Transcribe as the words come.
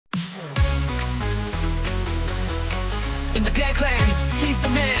in the Dan clan. He's the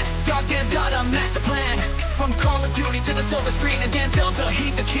man, DarkDan's got a master plan. From Call of Duty to the silver screen and Dan Delta,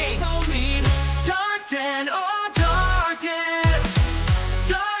 he's the king. So mean, DarkDan, oh DarkDan,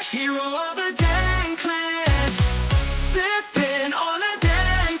 the hero of the Dan clan. Sipping on a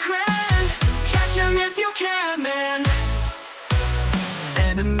Dan cran, catch him if you can, man.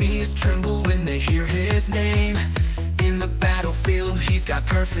 Enemies tremble when they hear his name. In the battlefield, he's got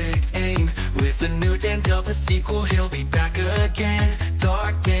perfect aim. With the new Dan Delta sequel, he'll be back again.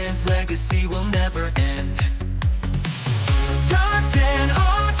 DarkDan's legacy will never end. DarkDan,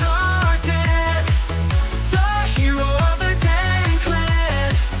 oh DarkDan, the hero of the Dan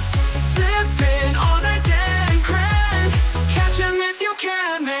clan. Sipping on a Dan cran, catch him if you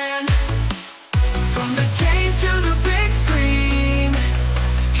can, man. From the game to the big screen,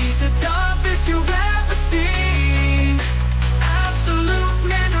 he's the toughest you've ever seen. Absolute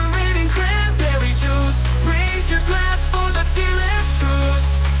mandarin and cranberry juice. Raise your glass for the fearless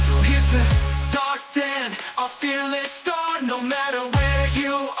truce. So here's to DarkDan, our fearless star. No matter where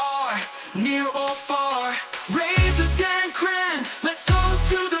you are, near or far, raise a Dan cran. Let's toast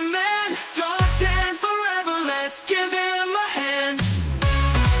to the man. DarkDan forever, let's give him a hand.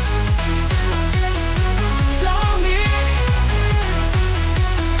 Tell me,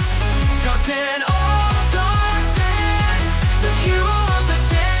 DarkDan, oh DarkDan, the hero of the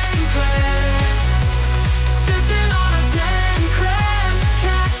Dan clan. Sipping on a Dan cran,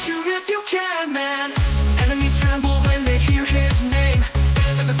 catch him if you can, man. Enemies tremble when they hear his name.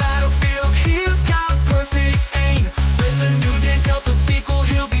 In the battlefield, he's got perfect aim. With the new Dan Delta sequel,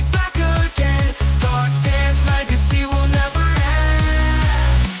 he'll be back again. DarkDan's legacy will never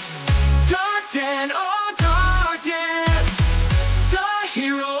end. DarkDan, oh DarkDan, the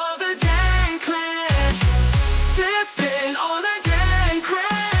hero of the Dan clan. Sipping on a Dan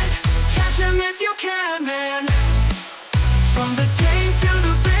cran, catch him if you can, man. From the game to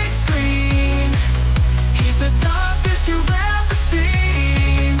the big screen, he's the toughest you've ever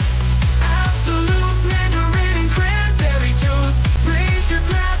seen. Absolute mandarin and cranberry juice. Raise your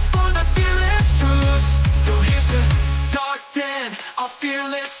glass for the fearless truce. So here's to DarkDan, our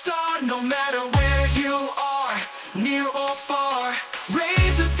fearless star. No matter where you are, near or far,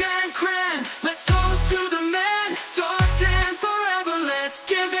 raise a Dan cran. Let's toast to the man. DarkDan forever, let's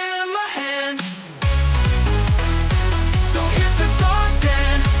give him a hand. So here's to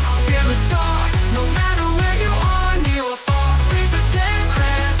DarkDan, our fearless star. No matter where you are, near or far, raise a Dan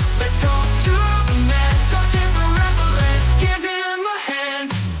cran. Let's toast to the man. DarkDan forever, let's give him a hand.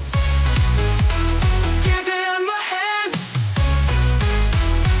 Give him a hand.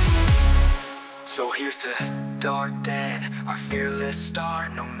 So here's to DarkDan, our fearless star.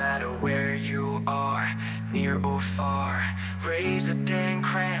 No matter where you are, near or far, raise a Dan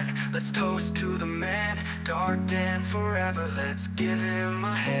cran. Let's toast to the man. DarkDan forever, let's give him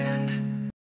a hand.